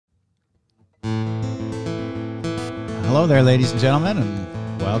Hello there, ladies and gentlemen,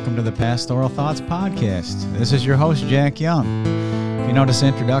 and welcome to the Pastoral Thoughts Podcast. This is your host, Jack Young. If you notice, the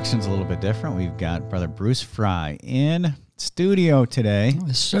introduction's a little bit different. We've got Brother Bruce Frye in studio today.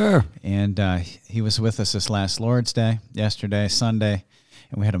 Yes, sir. And he was with us this last Lord's Day, yesterday, Sunday,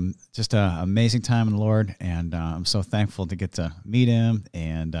 and we had just an amazing time in the Lord, and I'm so thankful to get to meet him,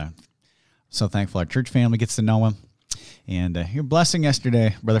 and so thankful our church family gets to know him. And your blessing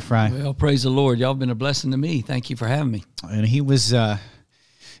yesterday, Brother Frye. Well, praise the Lord. Y'all been a blessing to me. Thank you for having me. And he was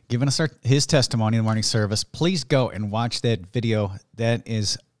giving us his testimony in the morning service. Please go and watch that video. And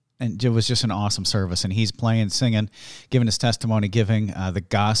it was just an awesome service. And he's playing, singing, giving his testimony, giving the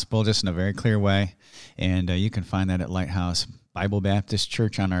gospel just in a very clear way. And you can find that at Lighthouse Bible Baptist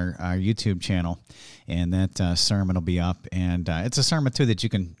Church on our YouTube channel. And that sermon will be up. And it's a sermon, too, that you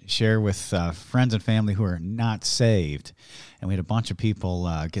can share with friends and family who are not saved. And we had a bunch of people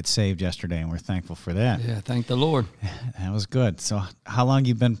get saved yesterday, and we're thankful for that. Yeah, thank the Lord. That was good. So how long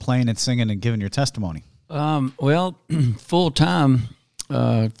you been playing and singing and giving your testimony? Well, full time,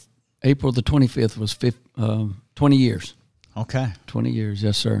 April the 25th was 20 years. Okay. 20 years,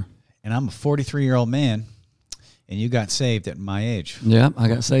 yes, sir. And I'm a 43-year-old man, and you got saved at my age. Yeah, I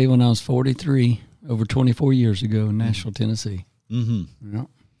got saved when I was 43, over 24 years ago in Nashville, Tennessee. Mm-hmm. Yep.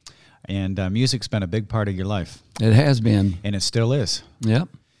 And music's been a big part of your life. It has been. And it still is. Yep.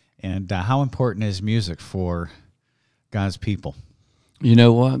 And how important is music for God's people? You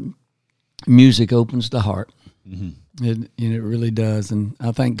know what? Music opens the heart. Mm-hmm. It really does. And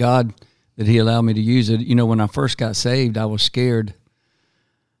I thank God that he allowed me to use it. You know, when I first got saved, I was scared,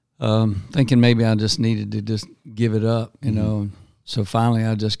 thinking maybe I just needed to just give it up, you know. So finally,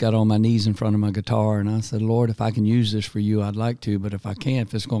 I just got on my knees in front of my guitar, and I said, Lord, if I can use this for you, I'd like to. But if I can't,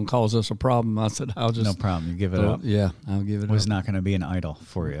 if it's going to cause us a problem, I said, I'll just... No problem. You give it up. Yeah, I'll give it up. It was not going to be an idol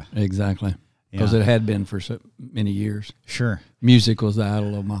for you. Exactly. Because it had been for so many years. Sure. Music was the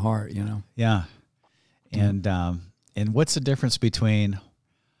idol of my heart, you know. Yeah. And what's the difference between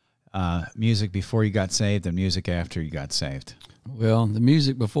music before you got saved and music after you got saved? Well, the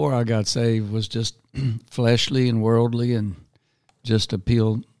music before I got saved was just fleshly and worldly and just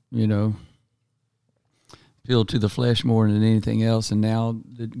appeal to the flesh more than anything else. And now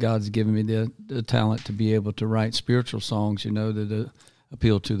that God's given me the talent to be able to write spiritual songs, you know, that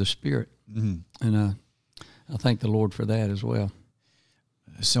appeal to the spirit. Mm-hmm. And I thank the Lord for that as well.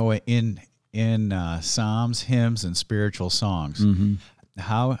 So in psalms, hymns, and spiritual songs,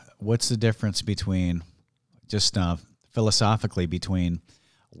 what's the difference between just philosophically between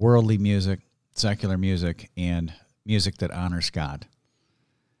worldly music, secular music, and music that honors God?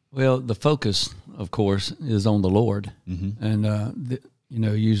 Well, the focus, of course, is on the Lord. Mm-hmm. And,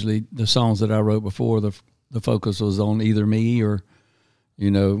 usually the songs that I wrote before, the focus was on either me or,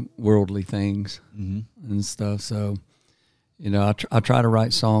 worldly things and stuff. So, I try to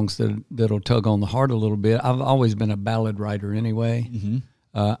write songs that'll tug on the heart a little bit. I've always been a ballad writer anyway. Mm-hmm.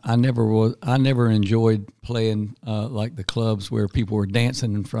 I never enjoyed playing like the clubs where people were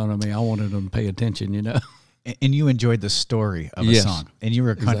dancing in front of me. I wanted them to pay attention, you know. And you enjoyed the story of a song. And you were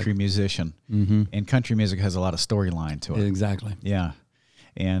a country musician. Mm-hmm. And country music has a lot of storyline to it. Exactly. Yeah.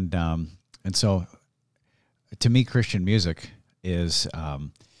 And so to me, Christian music is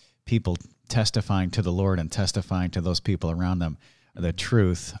people testifying to the Lord and testifying to those people around them the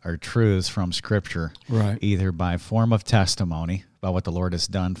truths from Scripture, right? Either by form of testimony about what the Lord has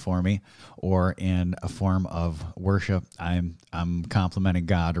done for me, or in a form of worship. I'm complimenting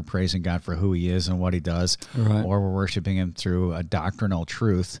God or praising God for who He is and what He does, right. Or we're worshiping Him through a doctrinal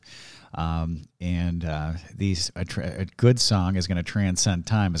truth. A good song is going to transcend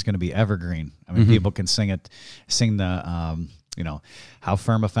time. It's going to be evergreen. I mean, people can sing the. How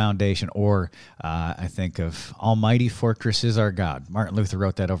firm a foundation, or I think of Almighty Fortress is Our God. Martin Luther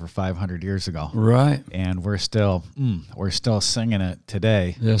wrote that over 500 years ago. Right. And we're still singing it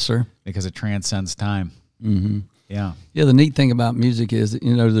today. Yes, sir. Because it transcends time. Mm-hmm. Yeah. Yeah, the neat thing about music is that,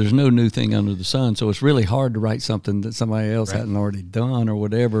 there's no new thing under the sun, so it's really hard to write something that somebody else hadn't already done or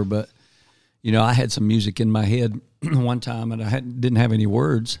whatever. But, I had some music in my head one time, and I didn't have any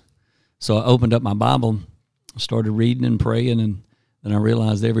words. So I opened up my Bible, started reading and praying, and then I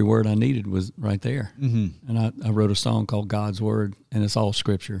realized every word I needed was right there. Mm-hmm. And I wrote a song called God's Word, and it's all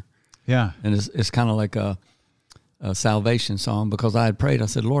Scripture. Yeah. And it's kind of like a salvation song, because I had prayed. I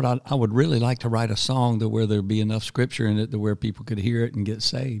said, Lord, I would really like to write a song where there'd be enough Scripture in it to where people could hear it and get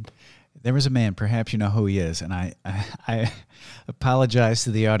saved. There was a man, perhaps you know who he is, and I apologize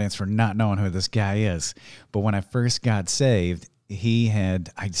to the audience for not knowing who this guy is, but when I first got saved,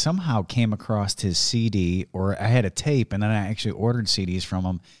 I somehow came across his CD, or I had a tape, and then I actually ordered CDs from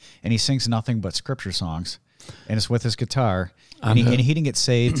him, and he sings nothing but Scripture songs. and it's with his guitar. And he didn't get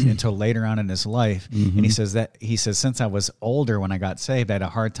saved until later on in his life. And he says, since I was older when I got saved, I had a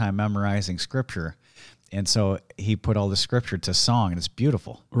hard time memorizing scripture. And so he put all the scripture to song, and it's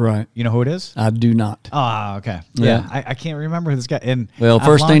beautiful. Right. You know who it is? I do not. Oh, okay. Yeah. I can't remember this guy. And well,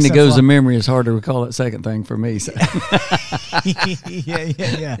 first thing that goes to memory is hard to recall that second thing for me. So.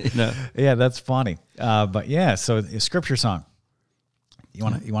 Yeah. You know? Yeah, that's funny. But yeah, so a scripture song. You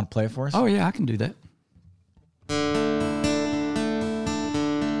want to play it for us? Oh, yeah, I can do that.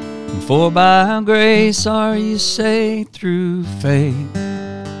 For by grace are you saved through faith,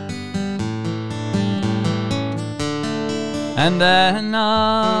 and that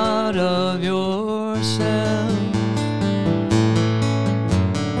not of yourself.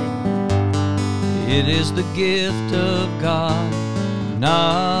 It is the gift of God,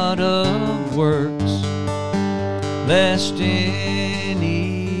 not of works, lest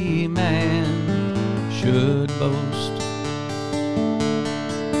any man should boast.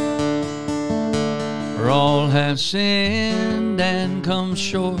 For all have sinned and come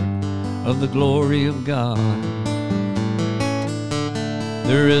short of the glory of God.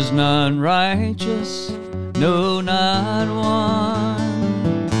 There is none righteous, no, not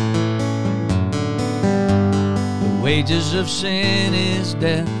one. The wages of sin is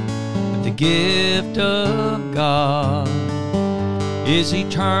death, but the gift of God is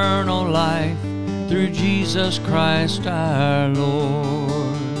eternal life through Jesus Christ our Lord.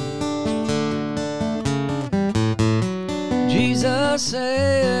 Jesus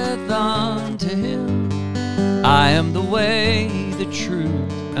saith unto him, I am the way, the truth,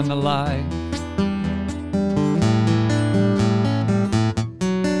 and the life.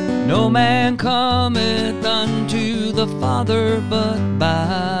 No man cometh unto the Father but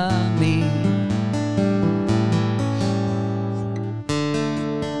by me.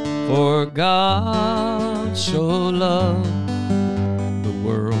 For God so loved the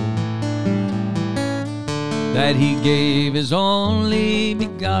world that he gave his only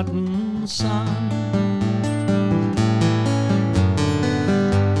begotten Son,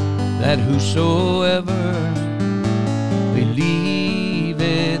 that whosoever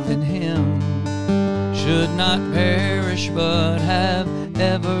believeth in him should not perish but have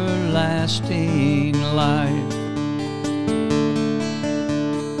everlasting life.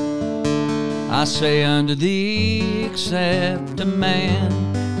 I say unto thee, except a man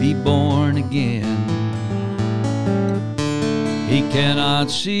be born again, he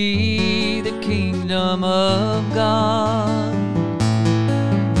cannot see the kingdom of God.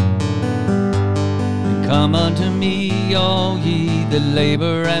 And come unto me, all ye that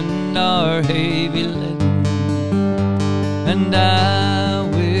labor and are heavy laden, and I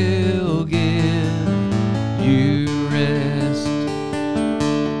will give you rest.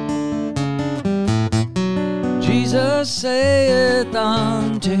 Jesus saith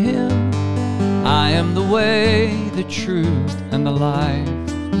unto him, I am the way, the truth, and the life.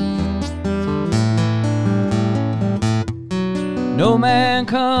 No man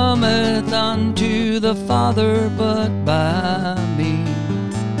cometh unto the Father but by me.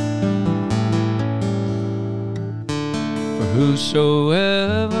 For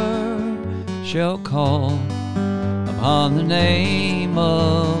whosoever shall call upon the name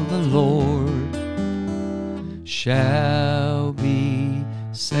of the Lord shall be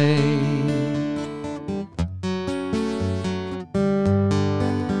saved.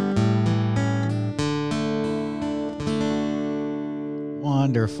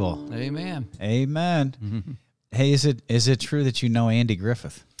 Wonderful. Amen. Amen. Mm-hmm. Hey, is it true that you know Andy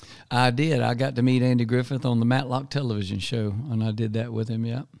Griffith? I did. I got to meet Andy Griffith on the Matlock television show, and I did that with him,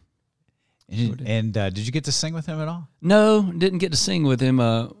 yeah. And did you get to sing with him at all? No, didn't get to sing with him.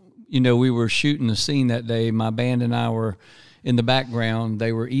 You know, we were shooting a scene that day. My band and I were in the background.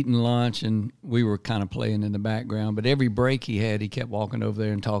 They were eating lunch, and we were kind of playing in the background. But every break he had, he kept walking over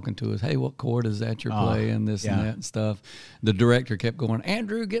there and talking to us. Hey, what chord is that you're playing? This and that and stuff. The director kept going,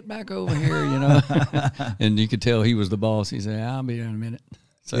 Andrew, get back over here, you know. And you could tell he was the boss. He said, I'll be there in a minute.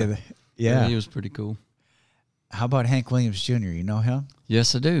 So, yeah, he was pretty cool. How about Hank Williams Jr.? You know him?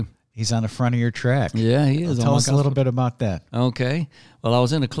 Yes, I do. He's on the front of your track. Yeah, he is. Tell us a little bit about that. Okay. Well, I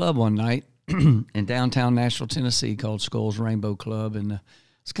was in a club one night in downtown Nashville, Tennessee, called Skull's Rainbow Club, and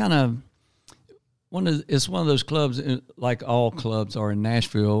it's kind of one of those clubs, like all clubs are in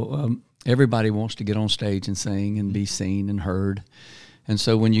Nashville. Everybody wants to get on stage and sing and be seen and heard, and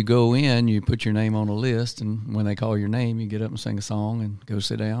so when you go in, you put your name on a list, and when they call your name, you get up and sing a song and go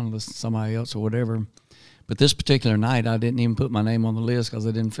sit down and listen to somebody else or whatever. But this particular night, I didn't even put my name on the list because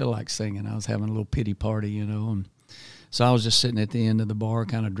I didn't feel like singing. I was having a little pity party, you know, and So I was just sitting at the end of the bar,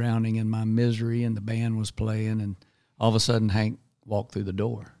 kind of drowning in my misery, and the band was playing, and all of a sudden Hank walked through the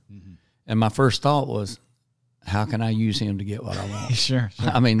door. Mm-hmm. And my first thought was, how can I use him to get what I want? Sure.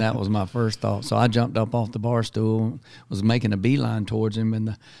 I mean, that was my first thought. So I jumped up off the bar stool, was making a beeline towards him,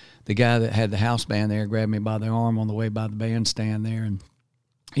 and the guy that had the house band there grabbed me by the arm on the way by the bandstand there, and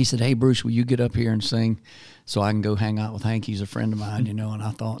he said, hey, Bruce, will you get up here and sing so I can go hang out with Hank? He's a friend of mine, you know. And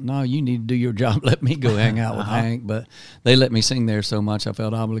I thought, no, you need to do your job. Let me go hang out with Hank. But they let me sing there so much I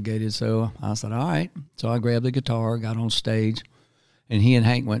felt obligated. So I said, all right. So I grabbed the guitar, got on stage, and he and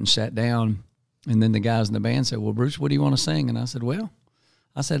Hank went and sat down. And then the guys in the band said, well, Bruce, what do you want to sing? And I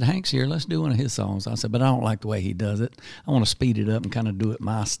said, Hank's here. Let's do one of his songs. I said, but I don't like the way he does it. I want to speed it up and kind of do it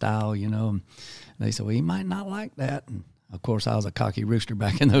my style, you know. And they said, well, he might not like that. And of course, I was a cocky rooster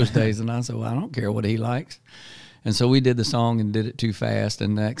back in those days, and I said, well, I don't care what he likes. And so we did the song and did it too fast,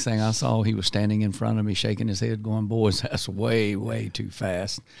 and the next thing I saw, he was standing in front of me shaking his head going, boys, that's way, way too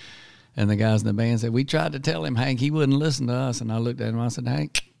fast. And the guys in the band said, we tried to tell him, Hank, he wouldn't listen to us. And I looked at him and I said,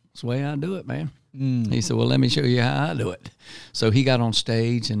 Hank, that's the way I do it, man. He said, well, let me show you how I do it. So he got on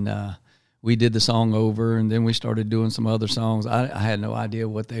stage, and we did the song over, and then we started doing some other songs. I had no idea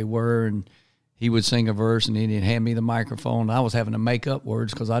what they were, and he would sing a verse, and he'd hand me the microphone. I was having to make up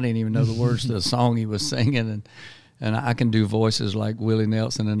words because I didn't even know the words to the song he was singing. And I can do voices like Willie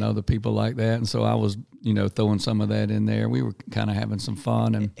Nelson and other people like that. And so I was, you know, throwing some of that in there. We were kind of having some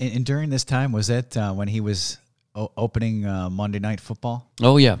fun. And during this time, was that when he was opening Monday Night Football?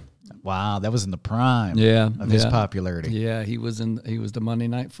 Oh, yeah. Wow, that was in the prime of his popularity. Yeah, he was the Monday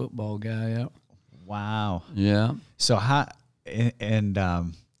Night Football guy, yeah. Wow. Yeah. So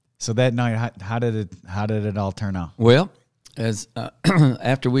so that night, how did it all turn out? Well, as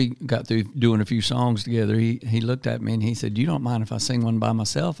after we got through doing a few songs together, he looked at me and he said, you don't mind if I sing one by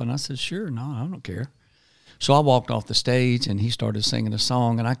myself? And I said, sure, no, I don't care. So I walked off the stage and he started singing a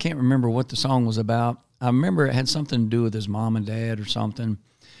song, and I can't remember what the song was about. I remember it had something to do with his mom and dad or something,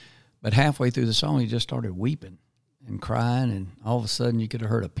 but halfway through the song, he just started weeping and crying, and all of a sudden you could have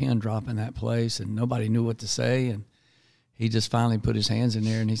heard a pin drop in that place, and nobody knew what to say, and he just finally put his hands in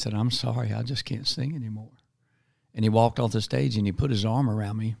there and he said, I'm sorry, I just can't sing anymore. And he walked off the stage and he put his arm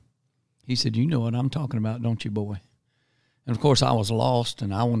around me. He said, you know what I'm talking about, don't you, boy? And, of course, I was lost,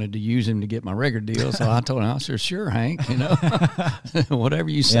 and I wanted to use him to get my record deal. So I told him, I said, sure, Hank, you know, whatever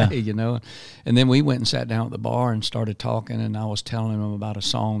you say, you know. And then we went and sat down at the bar and started talking, and I was telling him about a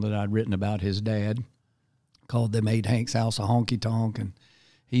song that I'd written about his dad called They Made Hank's House a Honky Tonk, and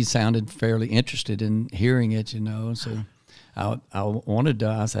he sounded fairly interested in hearing it, you know. So I wanted to,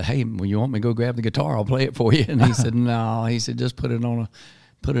 I said, hey, well, you want me to go grab the guitar? I'll play it for you. And he said, no. He said, just put it on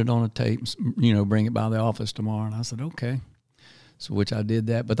a tape, you know, bring it by the office tomorrow. And I said, okay. So which I did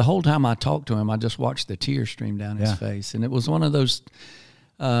that. But the whole time I talked to him, I just watched the tears stream down his face. And it was one of those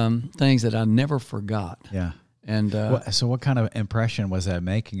things that I never forgot. Yeah. And so what kind of impression was that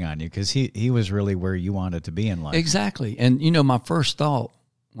making on you? Because he was really where you wanted to be in life. Exactly. And, you know, my first thought,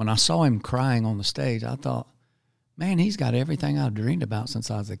 when I saw him crying on the stage, I thought, man, he's got everything I've dreamed about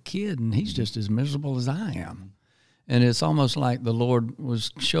since I was a kid, and he's just as miserable as I am. And it's almost like the Lord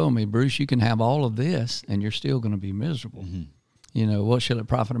was showing me, Bruce, you can have all of this, and you're still going to be miserable. Mm-hmm. You know, what shall it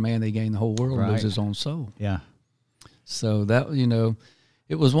profit a man they gain the whole world and lose his own soul? Yeah. So that, you know,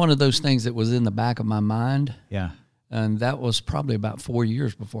 it was one of those things that was in the back of my mind. Yeah. And that was probably about 4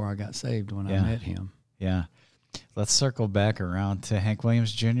 years before I got saved when I met him. Yeah. Let's circle back around to Hank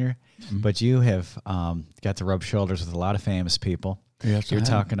Williams Jr., but you have got to rub shoulders with a lot of famous people. Yes, you're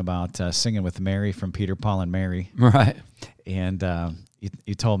talking about singing with Mary from Peter, Paul, and Mary. Right. And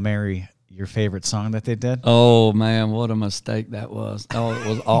you told Mary your favorite song that they did? Oh, man, what a mistake that was. Oh, it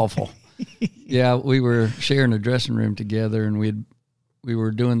was awful. Yeah, we were sharing a dressing room together, and we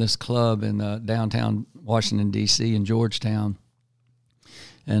were doing this club in downtown Washington, D.C. in Georgetown.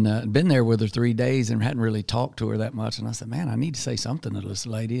 And I'd been there with her 3 days and hadn't really talked to her that much. And I said, man, I need to say something to this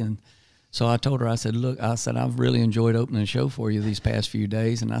lady. And so I told her, I said, look, I've really enjoyed opening the show for you these past few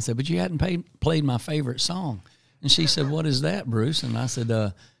days. And I said, but you hadn't played my favorite song. And she said, what is that, Bruce? And I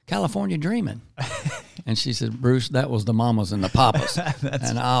said, California Dreamin'. And she said, Bruce, that was the Mamas and the Papas.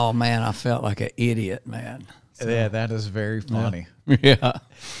 And, oh, man, I felt like an idiot, man. So, yeah, that is very funny. Yeah.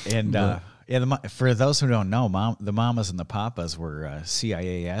 And for those who don't know, the Mamas and the Papas were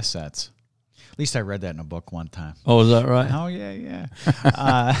CIA assets. At least I read that in a book one time. Oh, is that right? Oh, yeah.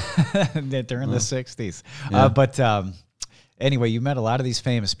 During the 60s. Yeah. But anyway, you met a lot of these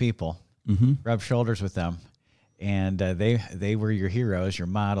famous people, rubbed shoulders with them. and they were your heroes, your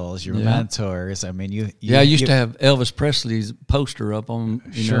models, your mentors. I mean, I used to have Elvis Presley's poster up on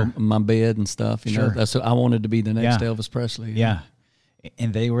know, my bed and stuff. You know, that's what I wanted to be the next Elvis Presley. Yeah,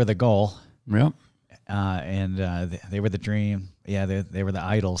 and they were the goal. Yep. They were the dream. Yeah, they were the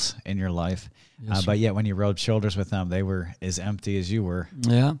idols in your life. Yes, but yet when you rubbed shoulders with them, they were as empty as you were.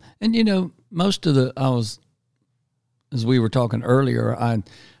 Yeah, and you know, most of as we were talking earlier, I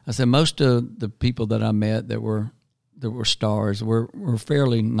said most of the people that I met that were stars were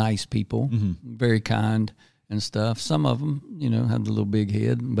fairly nice people, very kind and stuff. Some of them, you know, had a little big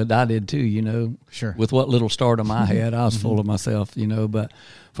head, but I did too, you know. Sure. With what little stardom I had, I was full of myself, you know. But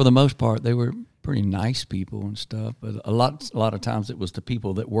for the most part, they were pretty nice people and stuff. But a lot of times it was the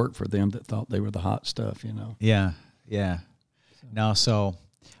people that worked for them that thought they were the hot stuff, you know. Yeah, yeah. Now, so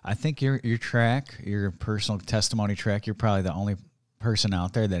I think your track, your personal testimony track, you're probably the only person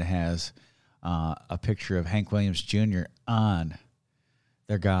out there that has a picture of Hank Williams Jr. on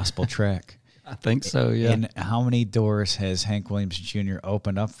their gospel track. I think so, yeah. And how many doors has Hank Williams Jr.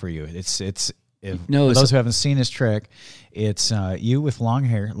 opened up for you? It's no, those who haven't seen his track, it's you with long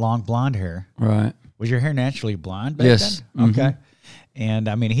hair, long blonde hair. Right. Was your hair naturally blonde back yes. then? Okay. And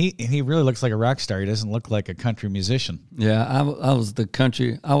I mean, he really looks like a rock star. He doesn't look like a country musician. Yeah, I was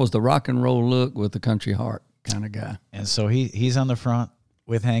the rock and roll look with the country heart kind of guy. And so he's on the front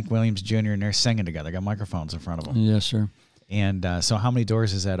with Hank Williams Jr. and they're singing together. Got microphones in front of them. Yes, sir. And so how many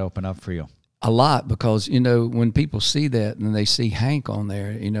doors does that open up for you? A lot, because, you know, when people see that and they see Hank on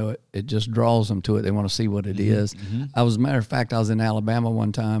there, you know, it just draws them to it. They want to see what it is. As a matter of fact, I was in Alabama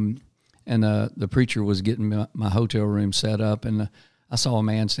one time, and the preacher was getting my hotel room set up, and I saw a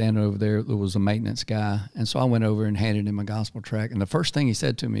man standing over there that was a maintenance guy. And so I went over and handed him a gospel tract. And the first thing he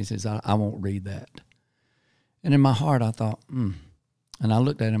said to me, he says, I won't read that. And in my heart, I thought, And I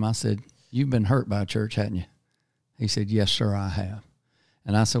looked at him, I said, you've been hurt by a church, hadn't you? He said, yes, sir, I have.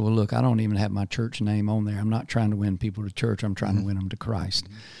 And I said, well, look, I don't even have my church name on there. I'm not trying to win people to church. I'm trying to win them to Christ.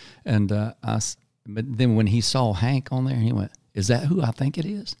 And but then when he saw Hank on there, he went, is that who I think it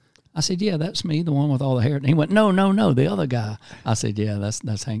is? I said, yeah, that's me, the one with all the hair. And he went, no, the other guy. I said, yeah,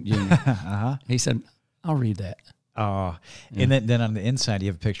 that's Hank Jr. He said, I'll read that. Oh, yeah. And then on the inside, you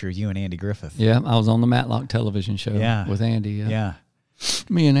have a picture of you and Andy Griffith. Yeah, I was on the Matlock television show with Andy. Yeah.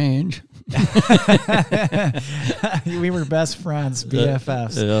 Me and Ange. We were best friends,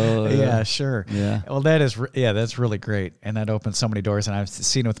 BFFs. Yeah, sure. Yeah. Well, that's really great, and that opens so many doors. And I've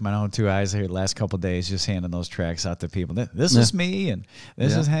seen it with my own two eyes here the last couple of days, just handing those tracks out to people. This is me, and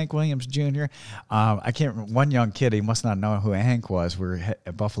this is Hank Williams Jr. I can't remember, one young kid, he must not know who Hank was. We were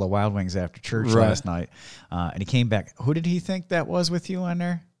at Buffalo Wild Wings after church last night, and he came back. Who did he think that was with you on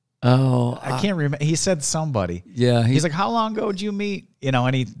there? Oh, I can't remember. He said somebody. Yeah, he's like, "How long ago did you meet?" You know,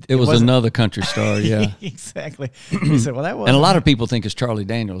 and it was another country star. Yeah, exactly. He said, "Well, that was." And a lot of people think it's Charlie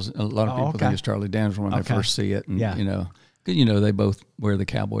Daniels. A lot of people think it's Charlie Daniels when they first see it. And, you know, they both wear the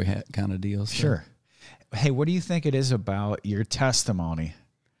cowboy hat kind of deal. So. Sure. Hey, what do you think it is about your testimony?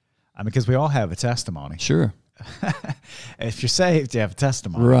 I mean, because we all have a testimony. Sure. If you're saved, you have a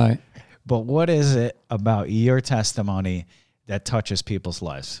testimony, right? But what is it about your testimony that touches people's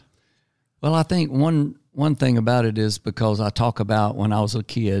lives? Well, I think one thing about it is because I talk about when I was a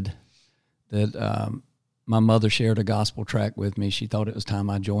kid that my mother shared a gospel tract with me. She thought it was time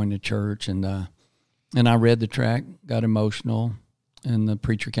I joined the church, and I read the tract, got emotional, and the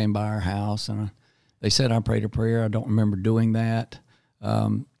preacher came by our house, and they said I prayed a prayer. I don't remember doing that,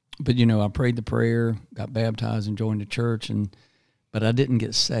 but you know, I prayed the prayer, got baptized, and joined the church, but I didn't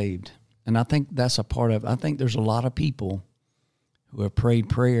get saved, and I think that's a part of it. I think there's a lot of people who have prayed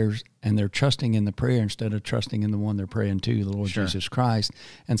prayers and they're trusting in the prayer instead of trusting in the one they're praying to, the Lord Jesus Christ.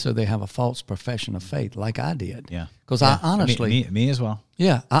 And so they have a false profession of faith like I did. Yeah. Because I honestly... Me as well.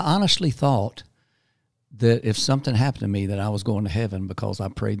 Yeah. I honestly thought that if something happened to me that I was going to heaven because I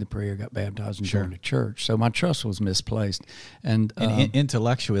prayed the prayer, got baptized, and joined the church. So my trust was misplaced. And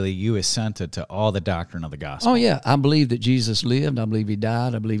intellectually, you assented to all the doctrine of the gospel. Oh, yeah. I believe that Jesus lived. I believe he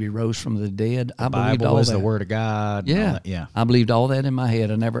died. I believe he rose from the dead. I believed Bible all is that. The word of God. Yeah. Yeah. I believed all that in my head.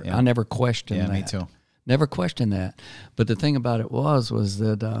 I never questioned that. Yeah, me too. Never questioned that. But the thing about it was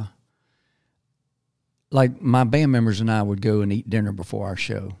that like my band members and I would go and eat dinner before our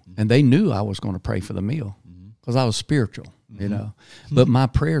show, and they knew I was going to pray for the meal because I was spiritual, you know. But my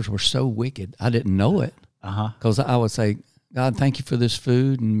prayers were so wicked, I didn't know it. Because I would say, God, thank you for this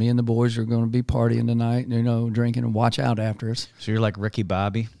food, and me and the boys are going to be partying tonight, you know, drinking, and watch out after us. So you're like Ricky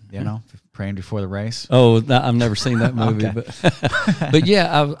Bobby, you know, praying before the race? Oh, I've never seen that movie. But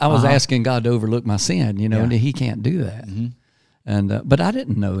yeah, I was asking God to overlook my sin, you know, and he can't do that. And but I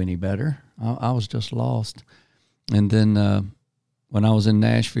didn't know any better. I was just lost. And then when I was in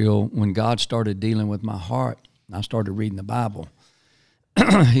Nashville, when God started dealing with my heart, and I started reading the Bible,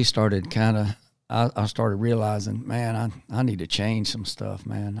 he started I started realizing, man, I need to change some stuff,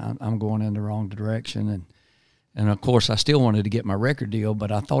 man. I'm going in the wrong direction. And of course, I still wanted to get my record deal,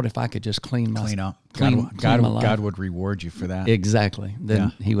 but I thought if I could just clean up. God would reward you for that. Exactly.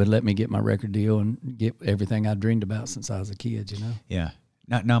 Then he would let me get my record deal and get everything I dreamed about since I was a kid, you know? Yeah.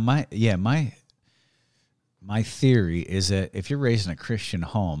 Now my theory is that if you're raised in a Christian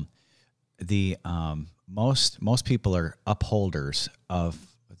home, the most people are upholders of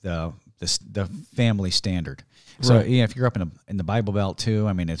the family standard. So Right. if you're up in the Bible Belt too,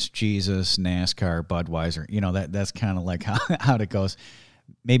 I mean, it's Jesus, NASCAR, Budweiser. You know, that's kind of like how it goes.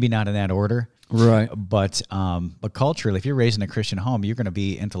 Maybe not in that order, Right. but culturally, if you're raised in a Christian home, you're going to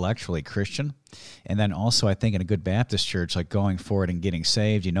be intellectually Christian. And then also, I think in a good Baptist church, like going forward and getting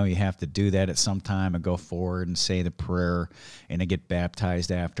saved, you know, you have to do that at some time and go forward and say the prayer and then get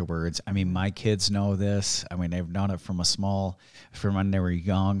baptized afterwards. I mean, my kids know this. I mean, they've known it from when they were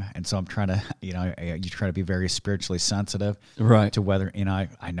young. And so I'm trying to, you know, you try to be very spiritually sensitive, Right. to whether, you know,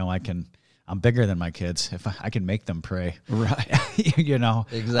 I know I'm bigger than my kids. If I can make them pray, Right. you know,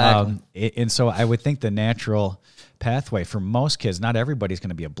 Exactly. and so I would think the natural pathway for most kids, not everybody's going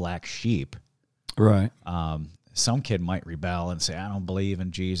to be a black sheep. Right. Some kid might rebel and say, "I don't believe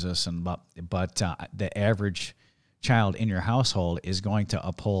in Jesus," but the average child in your household is going to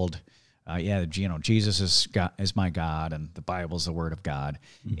uphold, you know, Jesus is my God, and the Bible's the Word of God,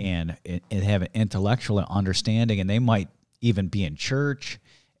 and have an intellectual understanding, and they might even be in church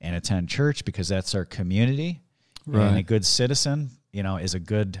and attend church because that's their community. Right. And a good citizen, you know, is a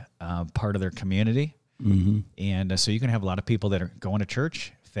good part of their community. Mm-hmm. And so you can have a lot of people that are going to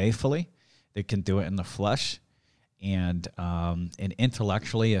church faithfully. They can do it in the flesh and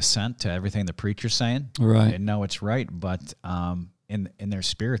intellectually assent to everything the preacher's saying. Right. And know it's right, but in their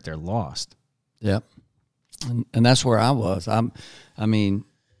spirit, they're lost. Yep. And that's where I was. I mean,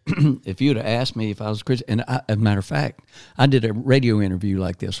 if you'd have asked me if I was a Christian, and as a matter of fact, I did a radio interview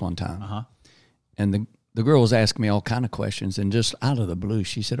like this one time, and the girl was asking me all kind of questions, and just out of the blue,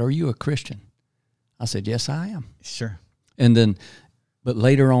 she said, "Are you a Christian?" I said, "Yes, I am." Sure. And then, but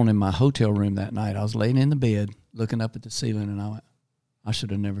later on in my hotel room that night, I was laying in the bed looking up at the ceiling, and I went, "I should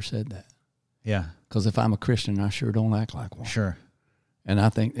have never said that." Yeah. Because if I'm a Christian, I sure don't act like one. Sure. And I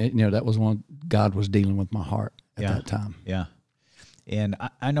think, you know, that was God was dealing with my heart at that time. Yeah. And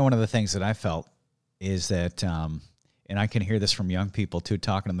I know one of the things that I felt is that, and I can hear this from young people too,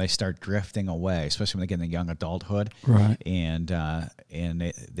 talking to them, they start drifting away, especially when they get in the young adulthood. Right. And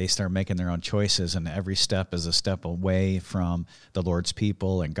they start making their own choices, and every step is a step away from the Lord's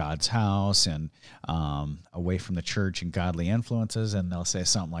people and God's house, and away from the church and godly influences. And they'll say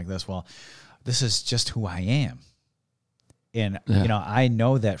something like this, "Well, this is just who I am." And, you know, I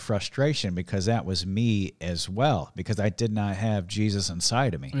know that frustration because that was me as well, because I did not have Jesus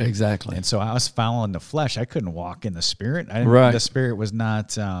inside of me. Exactly. And so I was following the flesh. I couldn't walk in the Spirit. Right. The Spirit was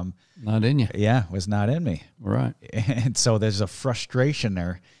not in you. Yeah, was not in me. Right. And so there's a frustration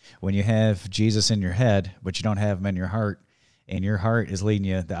there when you have Jesus in your head, but you don't have him in your heart, and your heart is leading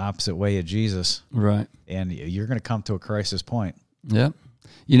you the opposite way of Jesus. Right. And you're going to come to a crisis point. Yep.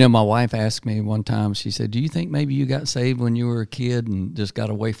 You know, my wife asked me one time, she said, "Do you think maybe you got saved when you were a kid and just got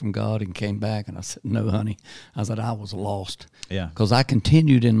away from God and came back?" And I said, "No, honey." I said, "I was lost." Yeah. Because I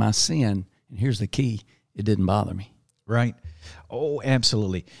continued in my sin, and here's the key, it didn't bother me. Right. Oh,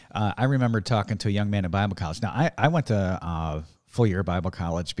 absolutely. I remember talking to a young man at Bible college. Now, I went to full-year Bible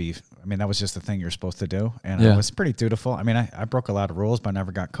college. I mean, that was just the thing you're supposed to do, and I was pretty dutiful. I mean, I broke a lot of rules, but I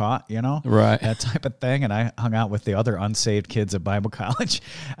never got caught, you know? Right. That type of thing, and I hung out with the other unsaved kids at Bible college,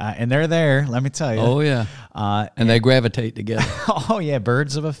 and they're there, let me tell you. Oh, yeah. And they gravitate together. Oh, yeah,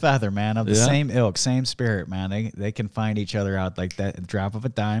 birds of a feather, man, of the same ilk, same spirit, man. They can find each other out like that at the drop of a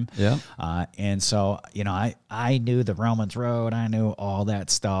dime. Yeah. And so, you know, I knew the Romans Road, I knew all that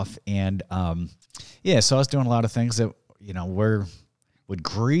stuff, and, so I was doing a lot of things that, you know, would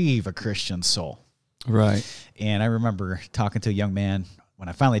grieve a Christian soul. Right. And I remember talking to a young man when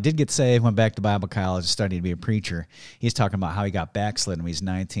I finally did get saved, went back to Bible college, studied to be a preacher. He's talking about how he got backslidden when he was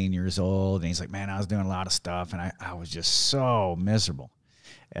 19 years old. And he's like, "Man, I was doing a lot of stuff, and I was just so miserable."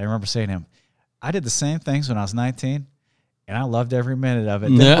 And I remember saying to him, "I did the same things when I was 19, and I loved every minute of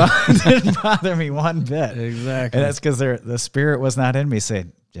it. It didn't bother me one bit." Exactly. And that's because the Spirit was not in me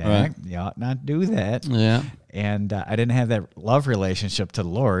saying, "Jack, you ought not do that." Yeah. And I didn't have that love relationship to the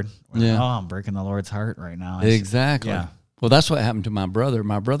Lord. Yeah. Oh, I'm breaking the Lord's heart right now. Exactly. Yeah. Well, that's what happened to my brother.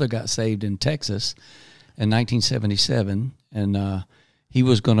 My brother got saved in Texas in 1977, and he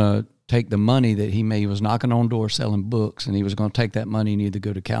was going to take the money that he made. He was knocking on doors selling books, and he was going to take that money and either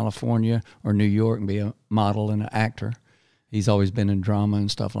go to California or New York and be a model and an actor. He's always been in drama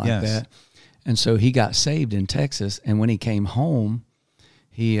and stuff like that. And so he got saved in Texas, and when he came home,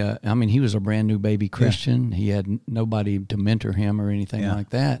 he was a brand new baby Christian. He had nobody to mentor him or anything like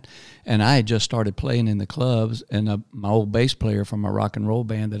that. And I had just started playing in the clubs, and my old bass player from a rock and roll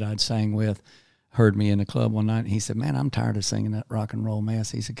band that I'd sang with heard me in the club one night, and he said, "Man, I'm tired of singing that rock and roll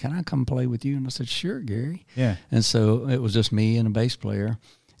mess." He said, "Can I come play with you?" And I said, "Sure, Gary." Yeah. And so it was just me and a bass player.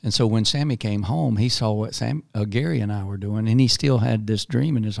 And so when Sammy came home, he saw what Gary and I were doing, and he still had this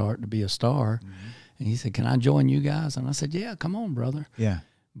dream in his heart to be a star. Mm-hmm. And he said, "Can I join you guys?" And I said, "Yeah, come on, brother." Yeah.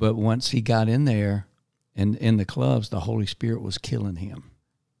 But once he got in there and in the clubs, the Holy Spirit was killing him.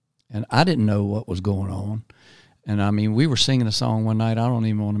 And I didn't know what was going on. And, I mean, we were singing a song one night. I don't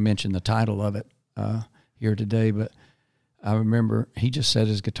even want to mention the title of it here today, but I remember he just set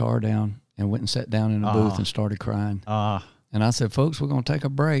his guitar down and went and sat down in a booth and started crying. And I said, "Folks, we're going to take a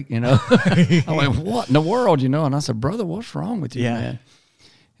break, you know." I went, "What in the world, you know?" And I said, "Brother, what's wrong with you, man?"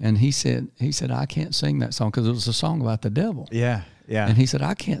 And he said, "I can't sing that song," because it was a song about the devil. Yeah, yeah. And he said,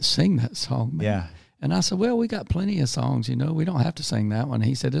 "I can't sing that song, man." Yeah. And I said, "Well, we got plenty of songs, you know. We don't have to sing that one." And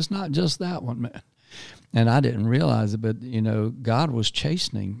he said, "It's not just that one, man." And I didn't realize it, but, you know, God was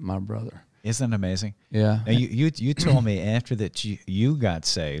chastening my brother. Isn't it amazing? Yeah. Now, you told me after that you got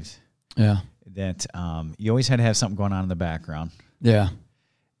saved. Yeah. That you always had to have something going on in the background. Yeah.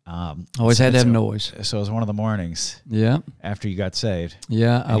 Always had to have noise. So it was one of the mornings. Yeah. After you got saved.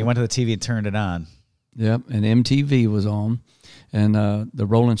 Yeah. And you went to the TV and turned it on. Yep. And MTV was on, and the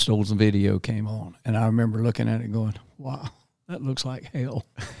Rolling Stones video came on. And I remember looking at it going, "Wow, that looks like hell."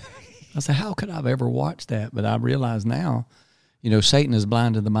 I said, "How could I have ever watched that?" But I realize now, you know, Satan is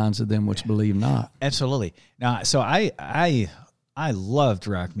blind to the minds of them which believe not. Absolutely. Now, so I loved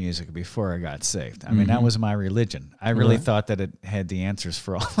rock music before I got saved. I mean, that was my religion. I really thought that it had the answers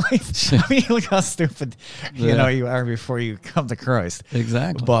for all life. I mean, look how stupid you know you are before you come to Christ.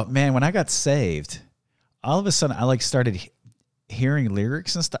 Exactly. But man, when I got saved, all of a sudden I started hearing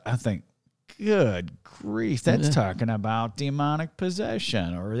lyrics and stuff. I think, good grief, that's talking about demonic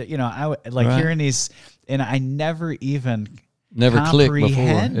possession, or you know, I hearing these, and I never clicked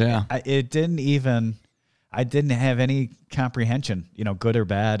before. Yeah, I didn't have any comprehension, you know, good or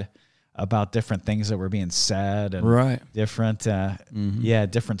bad, about different things that were being said and different,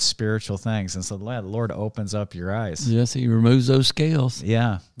 different spiritual things. And so the Lord opens up your eyes. Yes, He removes those scales.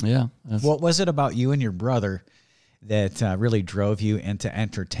 Yeah, yeah. What was it about you and your brother that really drove you into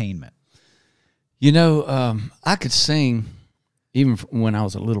entertainment? You know, I could sing even when I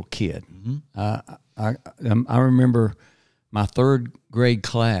was a little kid. I remember my third grade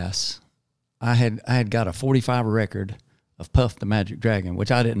class. I had got a 45 record of Puff the Magic Dragon, which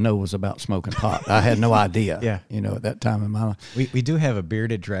I didn't know was about smoking pot. I had no idea. You know, at that time in my life. We do have a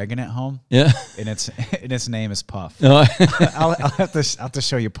bearded dragon at home. Yeah, and its name is Puff. Oh. I'll have to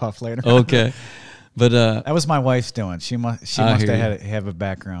show you Puff later. Okay. But that was my wife's doing. She must have a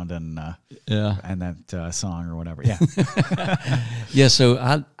background in that song or whatever. Yeah. Yeah.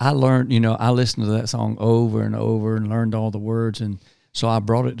 So I learned, you know, I listened to that song over and over and learned all the words, and so I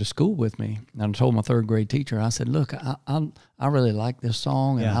brought it to school with me. And I told my third grade teacher, I said, "Look, I really like this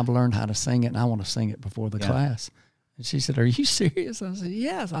song, and I've learned how to sing it, and I want to sing it before the class." And she said, "Are you serious?" I said,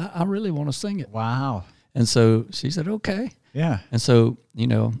 "Yes, I really want to sing it." Wow. And so she said, "Okay." Yeah. And so, you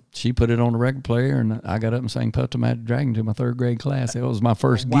know, she put it on the record player, and I got up and sang Puff the Magic Dragon to my third grade class. It was my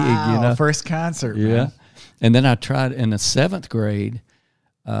first gig, you know. First concert, yeah. Man. And then I tried in the seventh grade,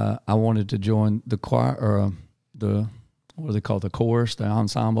 I wanted to join the choir, or what do they call it, the chorus, the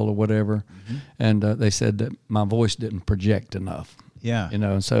ensemble or whatever. And they said that my voice didn't project enough. Yeah. You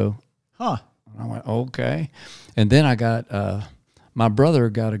know, and so I went, okay. And then I got, my brother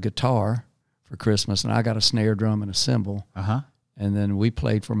got a guitar for Christmas, and I got a snare drum and a cymbal. And then we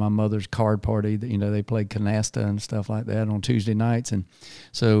played for my mother's card party. You know, they played canasta and stuff like that on Tuesday nights, and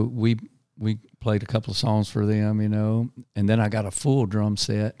so we played a couple of songs for them, you know. And then I got a full drum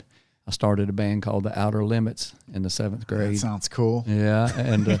set. I started a band called the Outer Limits in the seventh grade. That sounds cool. Yeah,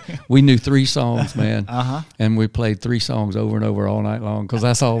 and we knew 3 songs, man. And we played 3 songs over and over all night long, because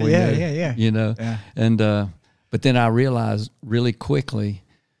that's all we knew. Yeah. You know. Yeah. And but then I realized really quickly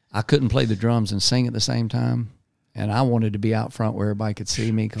I couldn't play the drums and sing at the same time, and I wanted to be out front where everybody could see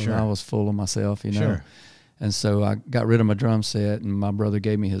me, because I was full of myself, you know. And so I got rid of my drum set, and my brother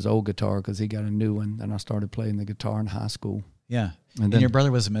gave me his old guitar because he got a new one, and I started playing the guitar in high school. Yeah. And your brother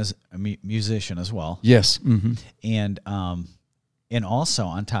was a musician as well. Yes. And also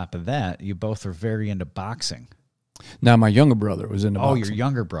on top of that, you both are very into boxing. Now, my younger brother was in the boxing. Oh, your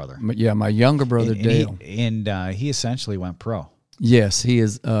younger brother. Yeah, my younger brother, Dale. He essentially went pro. Yes, he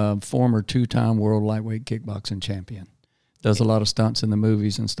is a former 2-time world lightweight kickboxing champion. Does a lot of stunts in the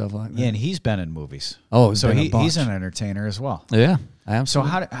movies and stuff like that. Yeah, and he's been in movies. Oh, so he's an entertainer as well. Yeah,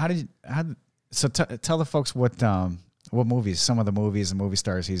 absolutely. So tell the folks what movies, some of the movies and movie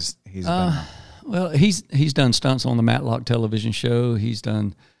stars he's been on. Well, he's done stunts on the Matlock television show. He's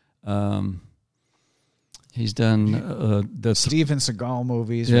done the Steven Seagal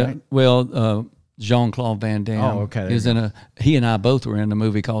movies, yeah, right? Well, Jean-Claude Van Damme. Oh, okay. He and I both were in a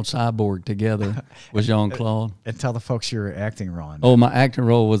movie called Cyborg together with Jean-Claude. And tell the folks your acting role. Oh, my acting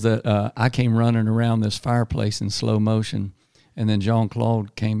role was that I came running around this fireplace in slow motion, and then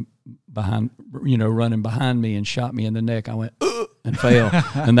Jean-Claude came running behind me and shot me in the neck. I went, and fell.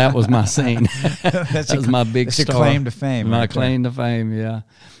 And that was my scene. That was my big star. That's your claim to fame. My claim to fame, yeah.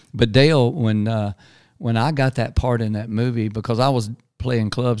 But Dale, when I got that part in that movie, because I was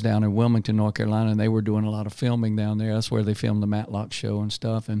playing clubs down in Wilmington, North Carolina, and they were doing a lot of filming down there. That's where they filmed the Matlock show and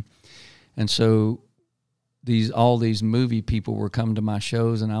stuff. And so all these movie people were coming to my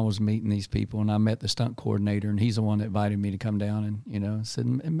shows, and I was meeting these people, and I met the stunt coordinator, and he's the one that invited me to come down, and said,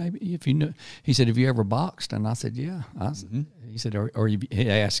 and maybe if you know, he said, have you ever boxed? And I said, yeah. He said, he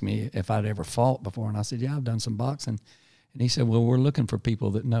asked me if I'd ever fought before, and I said, yeah, I've done some boxing. And he said, well, we're looking for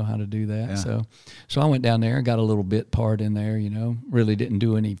people that know how to do that. Yeah. So I went down there and got a little bit part in there, really didn't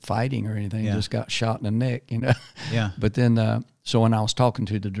do any fighting or anything, just got shot in the neck, Yeah. But then, so when I was talking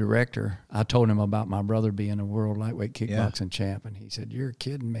to the director, I told him about my brother being a world lightweight kickboxing champ, and he said, you're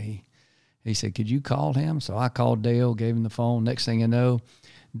kidding me. He said, could you call him? So I called Dale, gave him the phone. Next thing you know,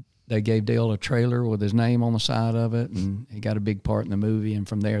 they gave Dale a trailer with his name on the side of it, and he got a big part in the movie. And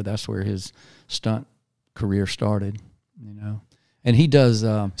from there, that's where his stunt career started. And he does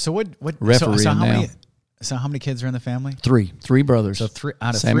refereeing now. So how many kids are in the family? Three brothers. So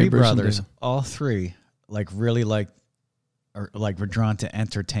out of Sammy, three Bruce, brothers, all three really were drawn to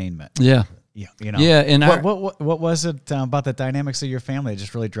entertainment. Yeah. Yeah. Yeah. And what was it about the dynamics of your family that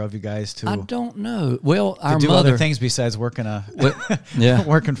just really drove you guys to? I don't know. Well, our do mother, other things besides working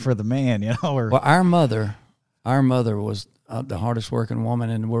working for the man, Well, our mother was the hardest working woman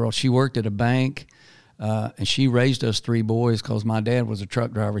in the world. She worked at a bank. And she raised us three boys because my dad was a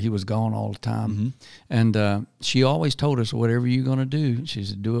truck driver. He was gone all the time. And she always told us, whatever you're going to do, she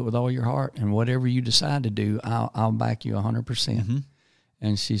said, do it with all your heart. And whatever you decide to do, I'll back you 100%.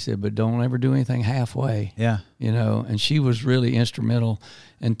 And she said, but don't ever do anything halfway. Yeah. And she was really instrumental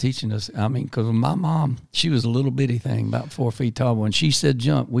in teaching us. I mean, because my mom, she was a little bitty thing, about 4 feet tall. When she said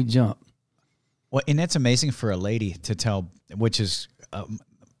jump, we jump. Well, and it's amazing for a lady to tell, which is...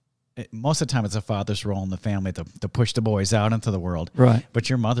 most of the time it's a father's role in the family to push the boys out into the world. Right. But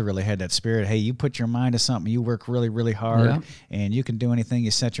your mother really had that spirit. Hey, you put your mind to something, you work really, really hard, and you can do anything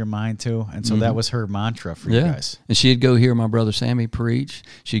you set your mind to. And so that was her mantra for you guys. And she'd go hear my brother Sammy preach.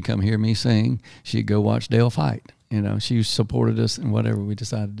 She'd come hear me sing. She'd go watch Dale fight. She supported us in whatever we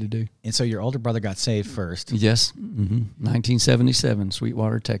decided to do. And so your older brother got saved first. Yes. 1977,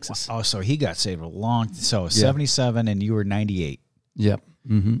 Sweetwater, Texas. Oh, so he got saved 77 and you were 98. Yep.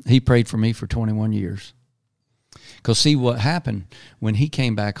 He prayed for me for 21 years. Because see what happened when he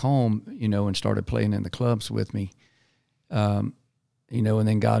came back home, and started playing in the clubs with me, and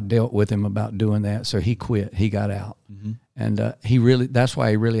then God dealt with him about doing that. So he quit. He got out. And that's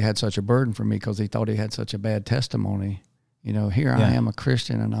why he really had such a burden for me, because he thought he had such a bad testimony. Here I am, a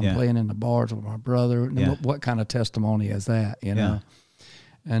Christian, and I'm playing in the bars with my brother. What kind of testimony is that,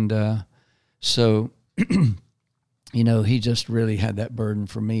 And so... he just really had that burden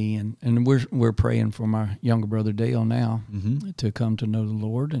for me, and we're praying for my younger brother Dale now to come to know the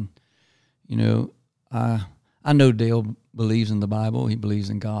Lord. And I know Dale believes in the Bible, he believes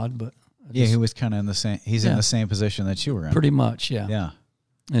in God, but he was kind of in the same. He's in the same position that you were in, pretty much. Yeah.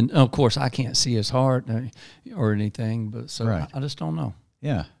 And of course, I can't see his heart or anything, but so I just don't know.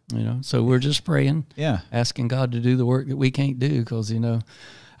 Yeah, so we're just praying, asking God to do the work that we can't do, because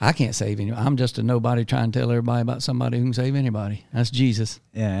I can't save anyone. I'm just a nobody trying to tell everybody about somebody who can save anybody. That's Jesus.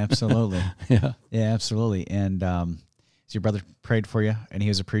 Yeah, absolutely. Yeah, absolutely. And so your brother prayed for you, and he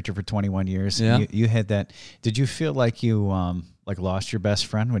was a preacher for 21 years. Yeah. You had that. Did you feel like you lost your best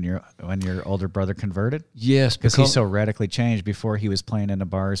friend when your older brother converted? Yes, because he's so radically changed. Before he was playing in the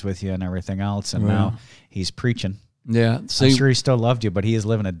bars with you and everything else, and now he's preaching. Yeah, I'm sure he still loved you, but he is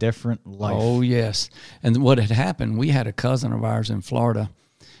living a different life. Oh yes. And what had happened? We had a cousin of ours in Florida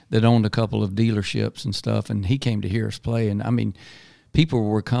that owned a couple of dealerships and stuff, and he came to hear us play. And, I mean, people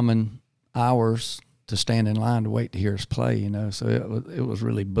were coming hours to stand in line to wait to hear us play, so it was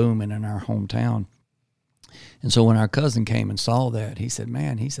really booming in our hometown. And so when our cousin came and saw that, he said,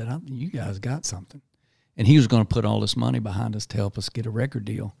 man, he said, you guys got something. And he was going to put all this money behind us to help us get a record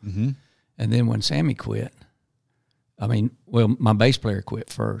deal. Mm-hmm. And then when Sammy quit, my bass player quit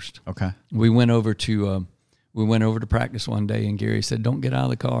first. Okay. We went over to practice one day, and Gary said, don't get out of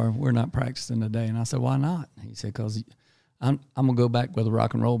the car. We're not practicing today. And I said, why not? He said, because I'm going to go back with a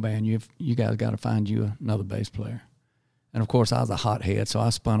rock and roll band. You guys got to find you another bass player. And, of course, I was a hothead, so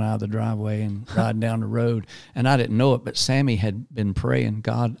I spun out of the driveway and riding down the road. And I didn't know it, but Sammy had been praying,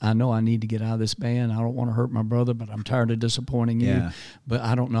 God, I know I need to get out of this band. I don't want to hurt my brother, but I'm tired of disappointing you. But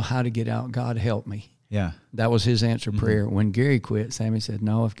I don't know how to get out. God, help me. Yeah. That was his answer prayer. When Gary quit, Sammy said,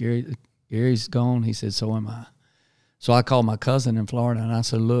 no, if Gary's gone, he said, so am I. So I called my cousin in Florida, and I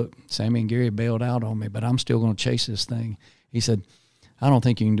said, look, Sammy and Gary bailed out on me, but I'm still going to chase this thing. He said, I don't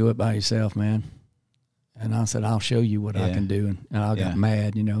think you can do it by yourself, man. And I said, I'll show you what I can do. And I got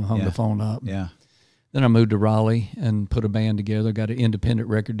mad, hung the phone up. Yeah. Then I moved to Raleigh and put a band together, got an independent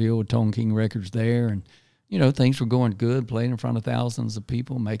record deal with Tone King Records there. And, things were going good, playing in front of thousands of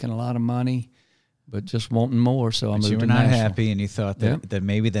people, making a lot of money, but just wanting more. So I moved to Nashville. You were not happy, and you thought that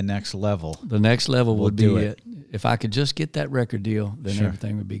maybe the next level. The next level would be it. If I could just get that record deal, then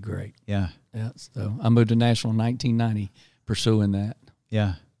everything would be great. Yeah. Yeah. So I moved to Nashville in 1990 pursuing that.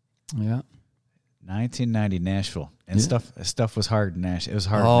 Yeah. Yeah. 1990 Nashville, and stuff was hard in Nashville. It was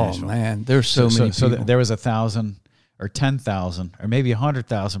hard in Nashville. Oh man, there's so many people. So there was 1,000 or 10,000 or maybe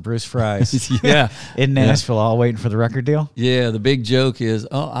 100,000 Bruce Fryes in Nashville, all waiting for the record deal. Yeah, the big joke is,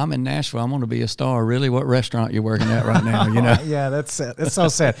 I'm in Nashville, I'm going to be a star. Really, what restaurant you working at right now? Yeah, that's so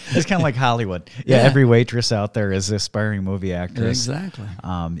sad. It's kind of like Hollywood. Yeah, every waitress out there is an aspiring movie actress. Exactly.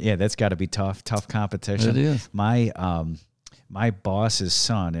 That's got to be tough competition. It is. My boss's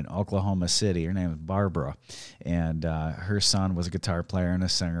son in Oklahoma City, her name is Barbara, and her son was a guitar player and a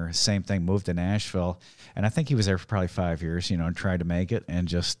singer. Same thing, moved to Nashville, and I think he was there for probably 5 years, and tried to make it, and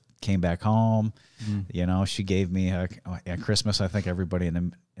just came back home. She gave me at Christmas. I think everybody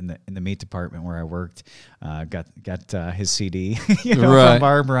in the meat department where I worked got his CD, from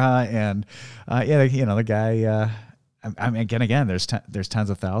Barbara, and the guy. I mean, again, there's tens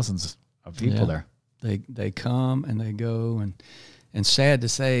of thousands of people there. They come and they go, and sad to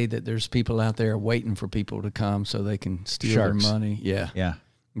say that there's people out there waiting for people to come so they can steal their money. Yeah. Yeah.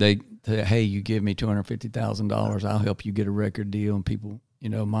 They hey, you give me $250,000, I'll help you get a record deal. And people,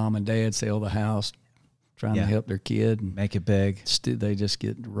 mom and dad sell the house trying to help their kid. And make it big. They just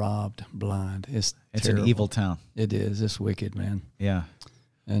get robbed blind. It's an evil town. It is. It's wicked, man. Yeah.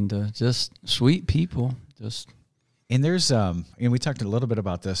 And just sweet people. And there's, we talked a little bit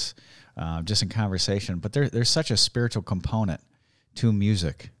about this just in conversation, but there's such a spiritual component to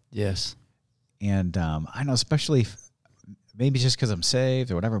music. Yes. And I know, especially maybe just because I'm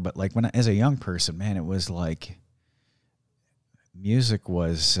saved or whatever, but like as a young person, man, it was like music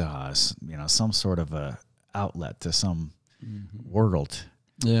was, some sort of a outlet to some world.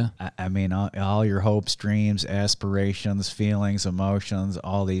 Yeah. I mean, all your hopes, dreams, aspirations, feelings, emotions,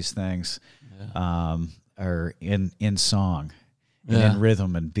 all these things are in song. And in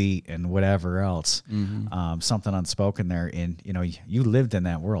rhythm and beat and whatever else, something unspoken there. And, you lived in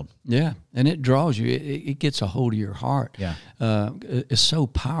that world. Yeah, and it draws you. It gets a hold of your heart. Yeah. It's so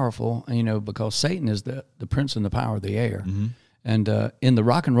powerful, because Satan is the prince and the power of the air. And in the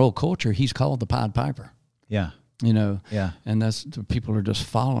rock and roll culture, he's called the Pied Piper. Yeah. Yeah. And that's the people are just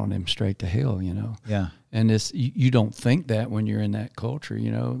following him straight to hell, Yeah. And it's you don't think that when you're in that culture,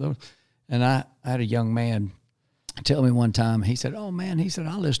 And I had a young man tell me one time, he said, oh, man,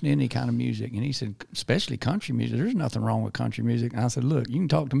 I'll listen to any kind of music. And he said, especially country music. There's nothing wrong with country music. And I said, look, you can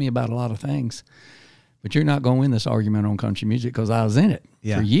talk to me about a lot of things, but you're not going to win this argument on country music because I was in it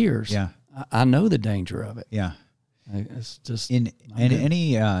for years. Yeah. I know the danger of it. Yeah. It's just in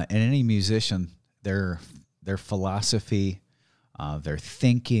any musician, their philosophy, their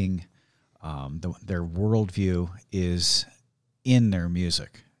thinking, their worldview is in their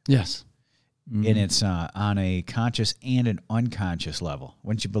music. Yes. And it's on a conscious and an unconscious level.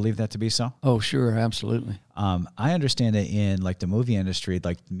 Wouldn't you believe that to be so? Oh, sure, absolutely. I understand that in like the movie industry,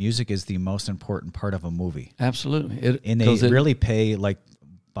 like music is the most important part of a movie. Absolutely. They really pay like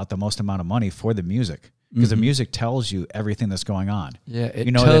about the most amount of money for the music because the music tells you everything that's going on. Yeah, it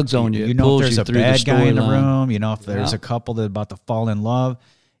tugs on you. You know if there's a bad guy in the room. You know if there's a couple that's about to fall in love.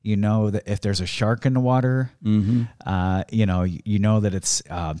 You know that if there's a shark in the water, you know that it's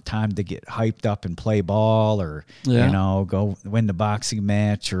time to get hyped up and play ball, or go win the boxing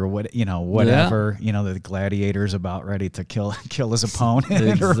match, or whatever. The gladiator's about ready to kill his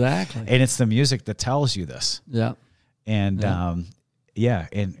opponent. Exactly. And it's the music that tells you this. Yeah. And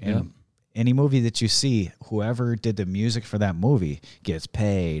any movie that you see, whoever did the music for that movie gets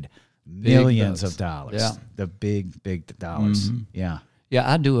paid millions of dollars. Yeah. The big dollars. Yeah. Yeah,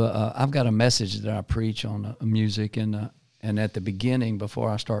 I've got a message that I preach on music, and at the beginning, before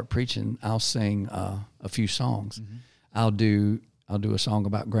I start preaching, I'll sing a few songs. I'll do a song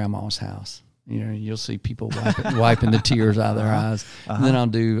about Grandma's house. You know, you'll see people wiping the tears out of their eyes. And then I'll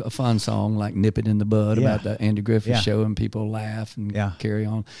do a fun song like "Nip It in the Bud" about the Andy Griffith Show, and people laugh and carry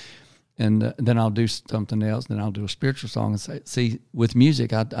on. And then I'll do something else. Then I'll do a spiritual song and say, see, with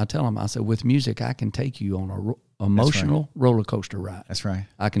music, I tell them, I said, with music, I can take you on a emotional roller coaster ride. That's right.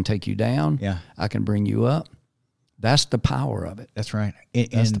 I can take you down. Yeah. I can bring you up. That's the power of it. That's right.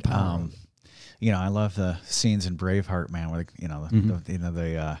 That's the power of it. You know, I love the scenes in Braveheart, man, where, you know,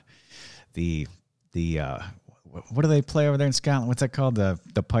 the what do they play over there in Scotland? What's that called? The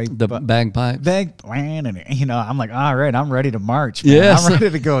pipe? The bagpipe. And, you know, I'm like, all right, I'm ready to march, man. Yes. I'm ready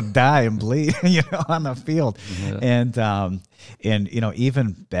to go die and bleed, you know, on the field. Yeah. And, you know,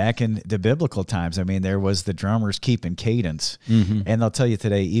 even back in the biblical times, I mean, there was the drummers keeping cadence. And they'll tell you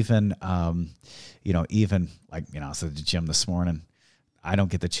today, even, you know, even like, you know, I was at the gym this morning. I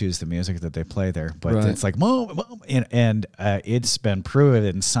don't get to choose the music that they play there, but it's like, and it's been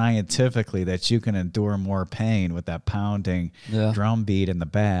proven scientifically that you can endure more pain with that pounding drum beat in the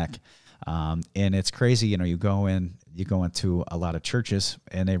back. And it's crazy, you know, you go into a lot of churches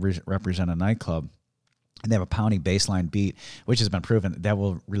and they represent a nightclub, and they have a pounding baseline beat, which has been proven that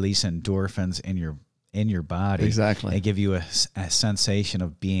will release endorphins in your body. Exactly. And give you a sensation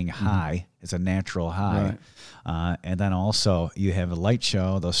of being high. It's a natural high. And then also you have a light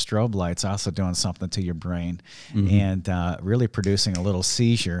show, those strobe lights also doing something to your brain and really producing a little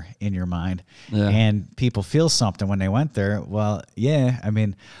seizure in your mind. And people feel something when they went there. Well, I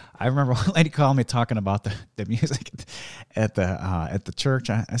mean, I remember one lady called me talking about the music at the church.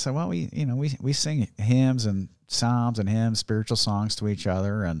 I said, well, we sing hymns and psalms and hymns, spiritual songs to each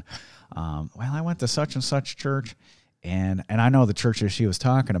other. And well, I went to such and such church, and I know the church that she was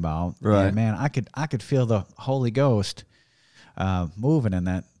talking about. Right. And man, I could feel the Holy Ghost moving in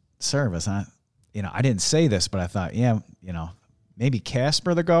that service. I didn't say this, but I thought, maybe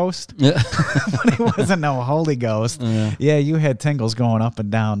Casper the Ghost. Yeah. But it wasn't no Holy Ghost. Yeah, you had tingles going up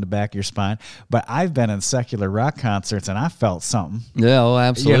and down the back of your spine. But I've been in secular rock concerts, and I felt something. Yeah, oh,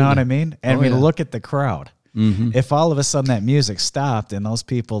 absolutely. You know what I mean? And look at the crowd. If all of a sudden that music stopped and those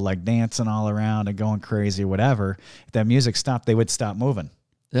people like dancing all around and going crazy or whatever, if that music stopped, they would stop moving.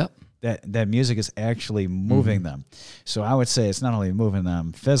 Yep. That music is actually moving them. So I would say it's not only moving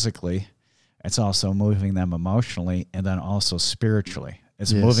them physically, it's also moving them emotionally and then also spiritually.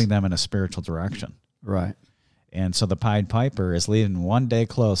 It's moving them in a spiritual direction. Right. And so the Pied Piper is leading one day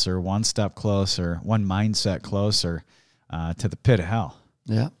closer, one step closer, one mindset closer to the pit of hell.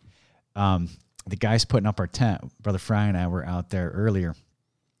 Yeah. The guys putting up our tent, Brother Frye and I were out there earlier,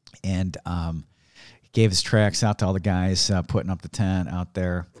 and he gave his tracks out to all the guys putting up the tent out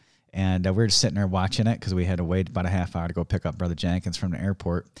there. And we were just sitting there watching it because we had to wait about a half hour to go pick up Brother Jenkins from the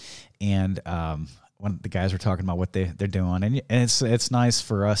airport. And one of the guys were talking about what they're doing. And it's nice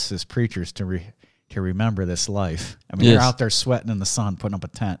for us as preachers to remember this life. I mean, they're out there sweating in the sun, putting up a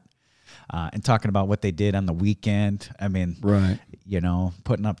tent. And talking about what they did on the weekend. I mean,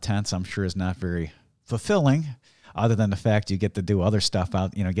 putting up tents, I'm sure, is not very fulfilling, other than the fact you get to do other stuff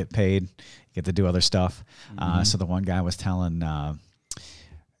out, get paid, get to do other stuff. So the one guy was telling, I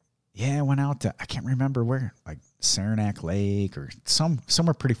went out to, I can't remember where, like Saranac Lake or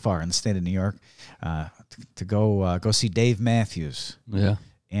somewhere pretty far in the state of New York, to go see Dave Matthews. Yeah.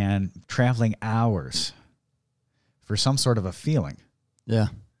 And traveling hours for some sort of a feeling. Yeah.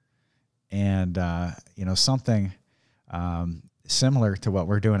 And, something similar to what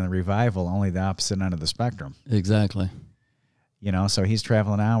we're doing in Revival, only the opposite end of the spectrum. Exactly. So he's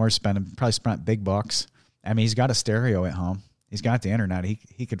traveling hours, probably spent big bucks. I mean, he's got a stereo at home. He's got the internet.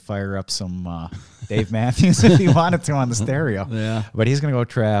 He could fire up some Dave Matthews if he wanted to on the stereo. Yeah. But he's going to go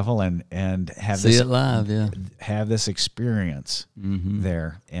travel and have see it live, have this experience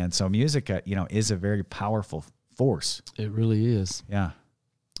there. And so music, is a very powerful force. It really is. Yeah.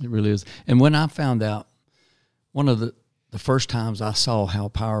 It really is. And when I found out, one of the first times I saw how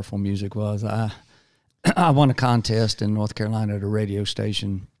powerful music was, I won a contest in North Carolina at a radio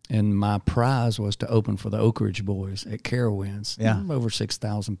station, and my prize was to open for the Oak Ridge Boys at Carowinds. Yeah. Over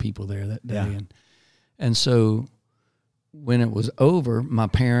 6,000 people there that day. Yeah. And so when it was over, my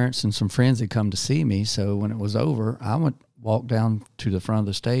parents and some friends had come to see me. So when it was over, I walked down to the front of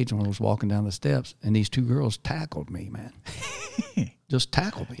the stage, and when I was walking down the steps, and these two girls tackled me, man. Just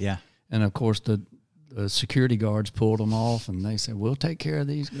tackled me. Yeah. And of course the the security guards pulled them off, and they said, "We'll take care of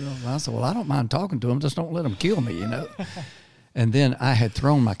these girls." And I said, "Well, I don't mind talking to them, just don't let them kill me, you know." And then I had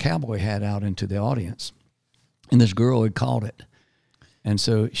thrown my cowboy hat out into the audience, and this girl had caught it. And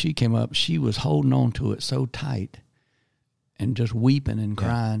so she came up. She was holding on to it so tight and just weeping and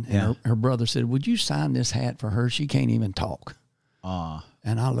crying. Yeah. And her brother said, "Would you sign this hat for her? She can't even talk."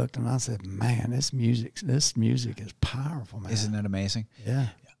 And I looked and I said, "Man, this music is powerful, man." Isn't that amazing? Yeah.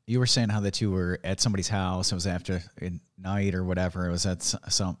 You were saying how that you were at somebody's house. It was after night or whatever. It was at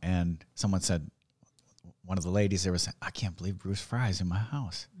some, and someone said, one of the ladies there was, "I can't believe Bruce Frye's in my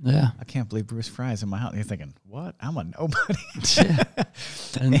house." Yeah. I can't believe Bruce Frye's in my house. And you're thinking, what? I'm a nobody. Yeah.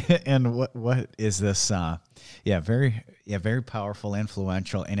 And what is this? Very powerful,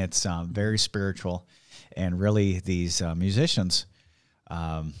 influential, and it's very spiritual. And really, these musicians,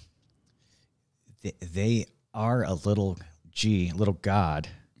 they are a little God,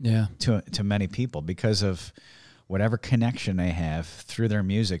 Yeah. to many people, because of whatever connection they have through their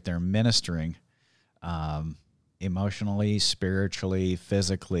music. They're ministering emotionally, spiritually,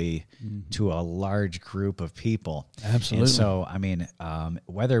 physically to a large group of people. Absolutely. And so, I mean,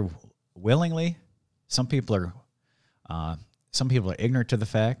 whether willingly, some people are ignorant to the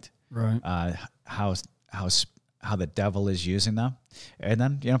fact, Right. How the devil is using them, and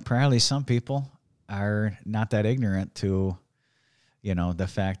then probably some people are not that ignorant to the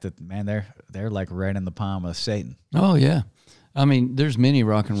fact that, man, they're like right in the palm of Satan. Oh yeah. I mean, there's many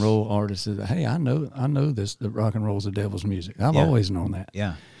rock and roll artists that, hey, I know this, that rock and roll is the devil's music. I've always known that.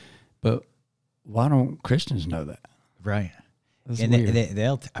 Yeah. But why don't Christians know that? Right. That's And weird.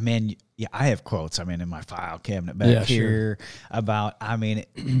 they'll, I mean, I have quotes, in my file cabinet back here about,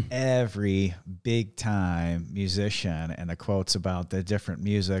 every big time musician, and the quotes about the different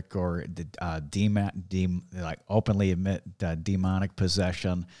music, or the like openly admit demonic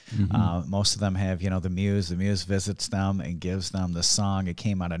possession. Most of them have, the muse visits them and gives them the song. It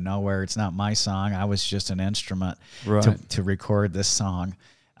came out of nowhere. It's not my song. I was just an instrument to record this song.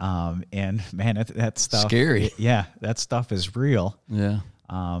 And man, that stuff, scary. Yeah, that stuff is real. Yeah.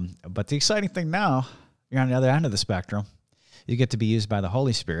 But the exciting thing now, you're on the other end of the spectrum. You get to be used by the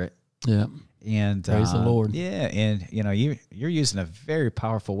Holy Spirit. Yeah. And praise the Lord. Yeah, and you're used in a very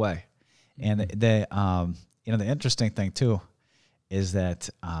powerful way. And the interesting thing too is that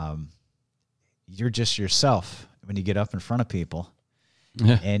you're just yourself when you get up in front of people.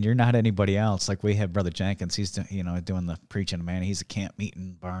 Yeah. And you're not anybody else. Like we have Brother Jenkins. He's doing the preaching, man. He's a camp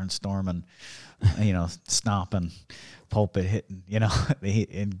meeting, barnstorming, stomping, pulpit hitting,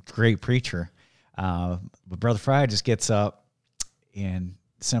 and great preacher. But Brother Frye just gets up and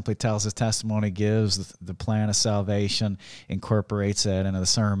simply tells his testimony, gives the plan of salvation, incorporates that into the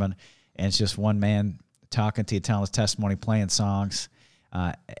sermon, and it's just one man talking to you, telling his testimony, playing songs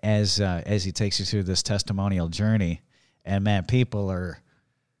as he takes you through this testimonial journey. And man, people are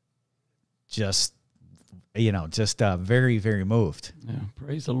just very, very moved. Yeah.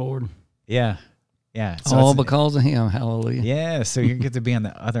 Praise the Lord. Yeah. Yeah. So all because of him. Hallelujah. Yeah. So you get to be on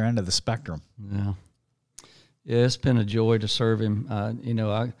the other end of the spectrum. Yeah. Yeah. It's been a joy to serve him. I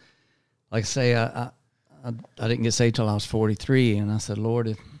didn't get saved till I was 43. And I said, Lord,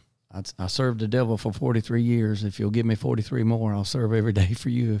 if I served the devil for 43 years, if you'll give me 43 more, I'll serve every day for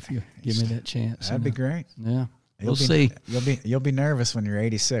you. If you give me that chance. That'd be great. Yeah. We'll see. You'll be nervous when you're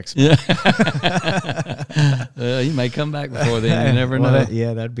 86. Yeah. You may come back before then. You never know.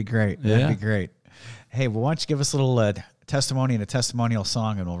 That'd be great. That'd be great. Hey, well, why don't you give us a little testimony and a testimonial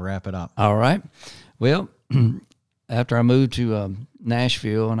song, and we'll wrap it up. All right. Well, after I moved to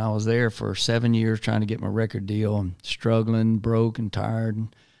Nashville, and I was there for 7 years trying to get my record deal, and struggling, broke and tired,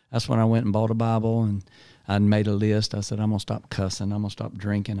 and that's when I went and bought a Bible, and I made a list. I said, I'm going to stop cussing. I'm going to stop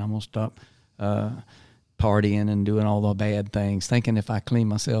drinking. I'm going to stop partying and doing all the bad things, thinking if I clean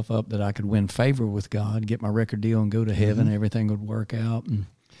myself up that I could win favor with God, get my record deal and go to heaven, everything would work out.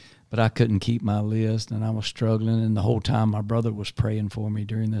 But I couldn't keep my list, and I was struggling, and the whole time my brother was praying for me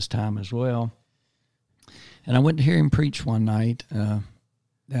during this time as well. And I went to hear him preach one night down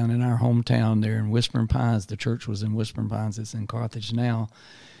in our hometown there in Whispering Pines. The church was in Whispering Pines. It's in Carthage now.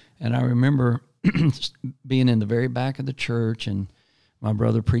 And I remember being in the very back of the church, and my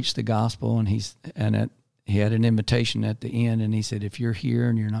brother preached the gospel, and he had an invitation at the end, and he said, if you're here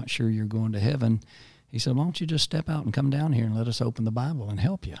and you're not sure you're going to heaven, he said, why don't you just step out and come down here and let us open the Bible and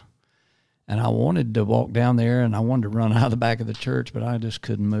help you? And I wanted to walk down there, and I wanted to run out of the back of the church, but I just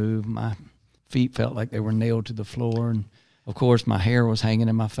couldn't move. My feet felt like they were nailed to the floor, and of course my hair was hanging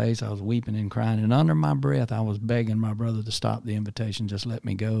in my face. I was weeping and crying, and under my breath I was begging my brother to stop the invitation, just let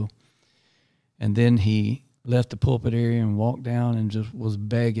me go. And then he left the pulpit area and walked down and just was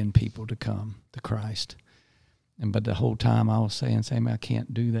begging people to come to Christ. But the whole time I was saying, Sammy, I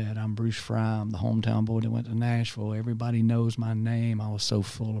can't do that. I'm Bruce Frye. I'm the hometown boy that went to Nashville. Everybody knows my name. I was so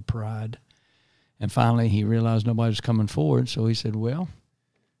full of pride. And finally he realized nobody was coming forward, so he said, we're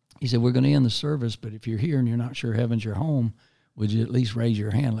going to end the service, but if you're here and you're not sure heaven's your home, would you at least raise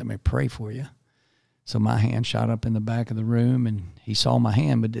your hand? Let me pray for you. So my hand shot up in the back of the room, and he saw my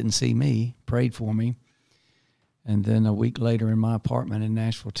hand but didn't see me, prayed for me. And then a week later in my apartment in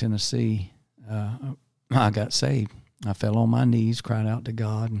Nashville, Tennessee, I got saved. I fell on my knees, cried out to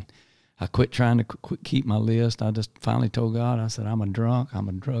God, and I quit trying to keep my list. I just finally told God, I said, I'm a drunk, I'm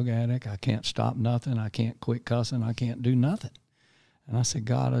a drug addict, I can't stop nothing, I can't quit cussing, I can't do nothing. And I said,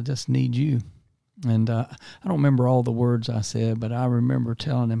 God, I just need you. And I don't remember all the words I said, but I remember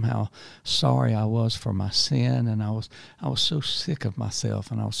telling him how sorry I was for my sin, and I was so sick of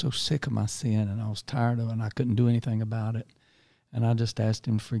myself, and I was so sick of my sin, and I was tired of it, and I couldn't do anything about it. And I just asked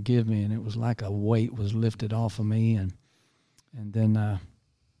him to forgive me, and it was like a weight was lifted off of me. And then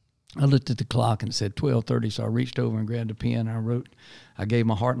I looked at the clock and it said 12:30, so I reached over and grabbed a pen. I gave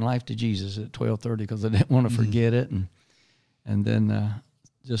my heart and life to Jesus at 12:30 because I didn't want to forget it. And then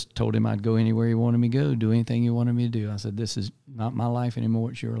just told him I'd go anywhere he wanted me to go, do anything he wanted me to do. I said, this is not my life anymore,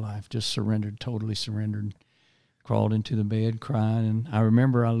 it's your life. Just surrendered, totally surrendered. Crawled into the bed, crying. And I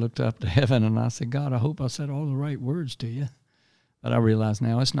remember I looked up to heaven and I said, God, I hope I said all the right words to you. But I realize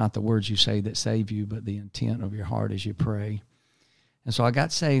now it's not the words you say that save you, but the intent of your heart as you pray. And so I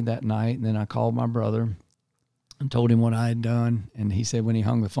got saved that night, and then I called my brother and told him what I had done. And he said when he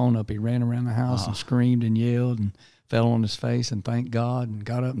hung the phone up, he ran around the house and screamed and yelled and fell on his face and thanked God and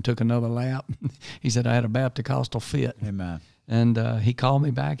got up and took another lap. He said I had a Baptist fit. Amen. And he called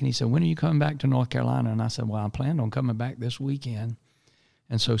me back and he said, when are you coming back to North Carolina? And I said, well, I planned on coming back this weekend.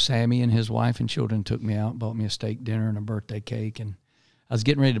 And so Sammy and his wife and children took me out, bought me a steak dinner and a birthday cake. And I was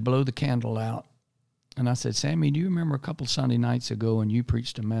getting ready to blow the candle out. And I said, Sammy, do you remember a couple Sunday nights ago when you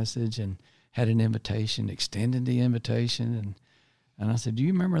preached a message and had an invitation, extended the invitation? And I said, do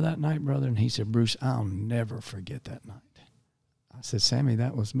you remember that night, brother? And he said, Bruce, I'll never forget that night. I said, Sammy,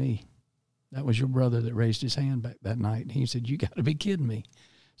 that was me. That was your brother that raised his hand back that night. And he said, you got to be kidding me.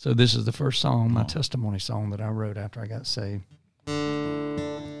 So this is the first song, my testimony song that I wrote after I got saved.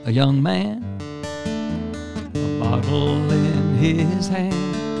 A young man, a bottle in his hand.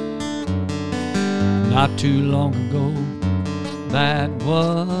 Not too long ago, that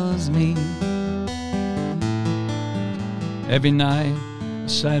was me. Every night,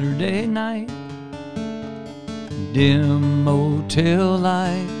 Saturday night, dim motel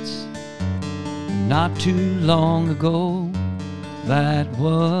lights. Not too long ago, that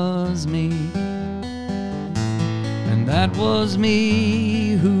was me. And that was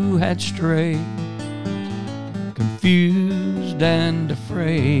me who had strayed, confused and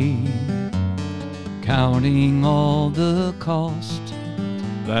afraid, counting all the cost.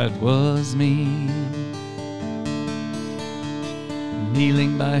 That was me.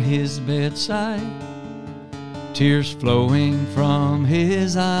 Kneeling by his bedside, tears flowing from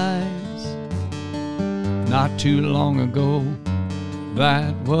his eyes. Not too long ago,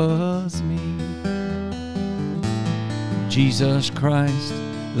 that was me. Jesus Christ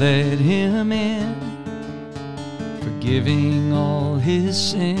led him in, forgiving all his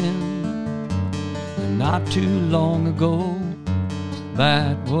sin. And not too long ago,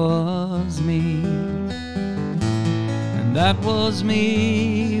 that was me. And that was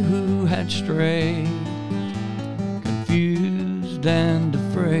me who had strayed, confused and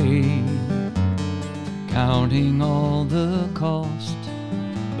afraid, counting all the cost.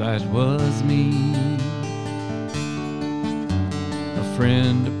 That was me. A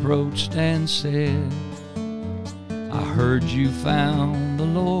friend approached and said, I heard you found the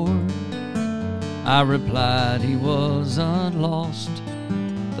Lord. I replied he wasn't lost.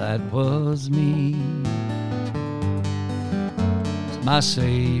 That was me. My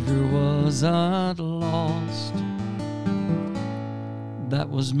Savior wasn't lost. That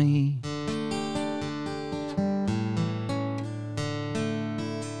was me.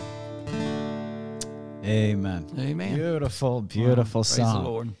 Amen. Amen. Beautiful, beautiful Praise song. the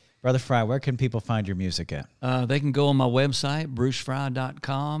Lord. Brother Frye, where can people find your music at? They can go on my website,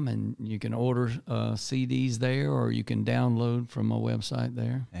 brucefrye.com, and you can order CDs there, or you can download from my website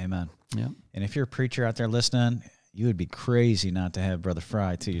there. Amen. Yeah. And if you're a preacher out there listening, you would be crazy not to have Brother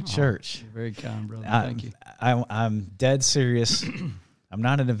Frye to your church. You're very kind, brother. Thank you. I'm dead serious. I'm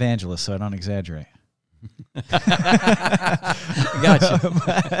not an evangelist, so I don't exaggerate.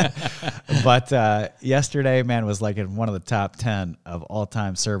 Gotcha. But yesterday, man, was like in one of the top 10 of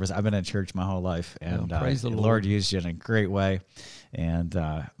all-time service. I've been in church my whole life, and praise the Lord used you in a great way. And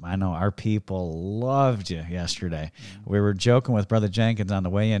I know our people loved you yesterday. We were joking with Brother Jenkins on the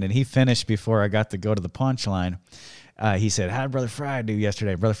way in, and he finished before I got to go to the punchline. He said, how did Brother Frye do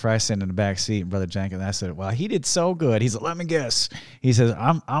yesterday? Brother Frye sitting in the back seat, and Brother Jenkins, I said, well, he did so good. He said, let me guess. He says,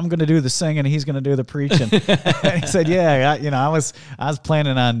 I'm going to do the singing, and he's going to do the preaching. And he said, yeah, I was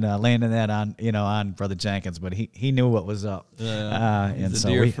planning on landing that on Brother Jenkins, but he knew what was up. And so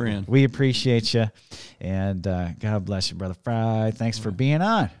dear friend. We appreciate you, and God bless you, Brother Frye. Thanks for being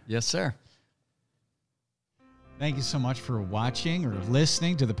on. Yes, sir. Thank you so much for watching or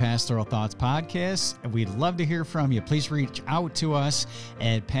listening to the Pastoral Thoughts podcast. We'd love to hear from you. Please reach out to us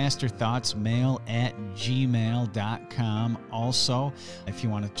at pastorthoughtsmail@gmail.com. Also, if you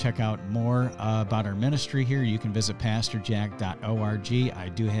want to check out more about our ministry here, you can visit pastorjack.org. I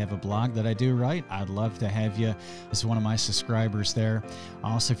do have a blog that I do write. I'd love to have you as one of my subscribers there.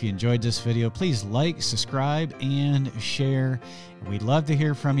 Also, if you enjoyed this video, please like, subscribe, and share. We'd love to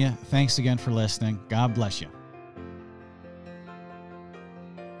hear from you. Thanks again for listening. God bless you.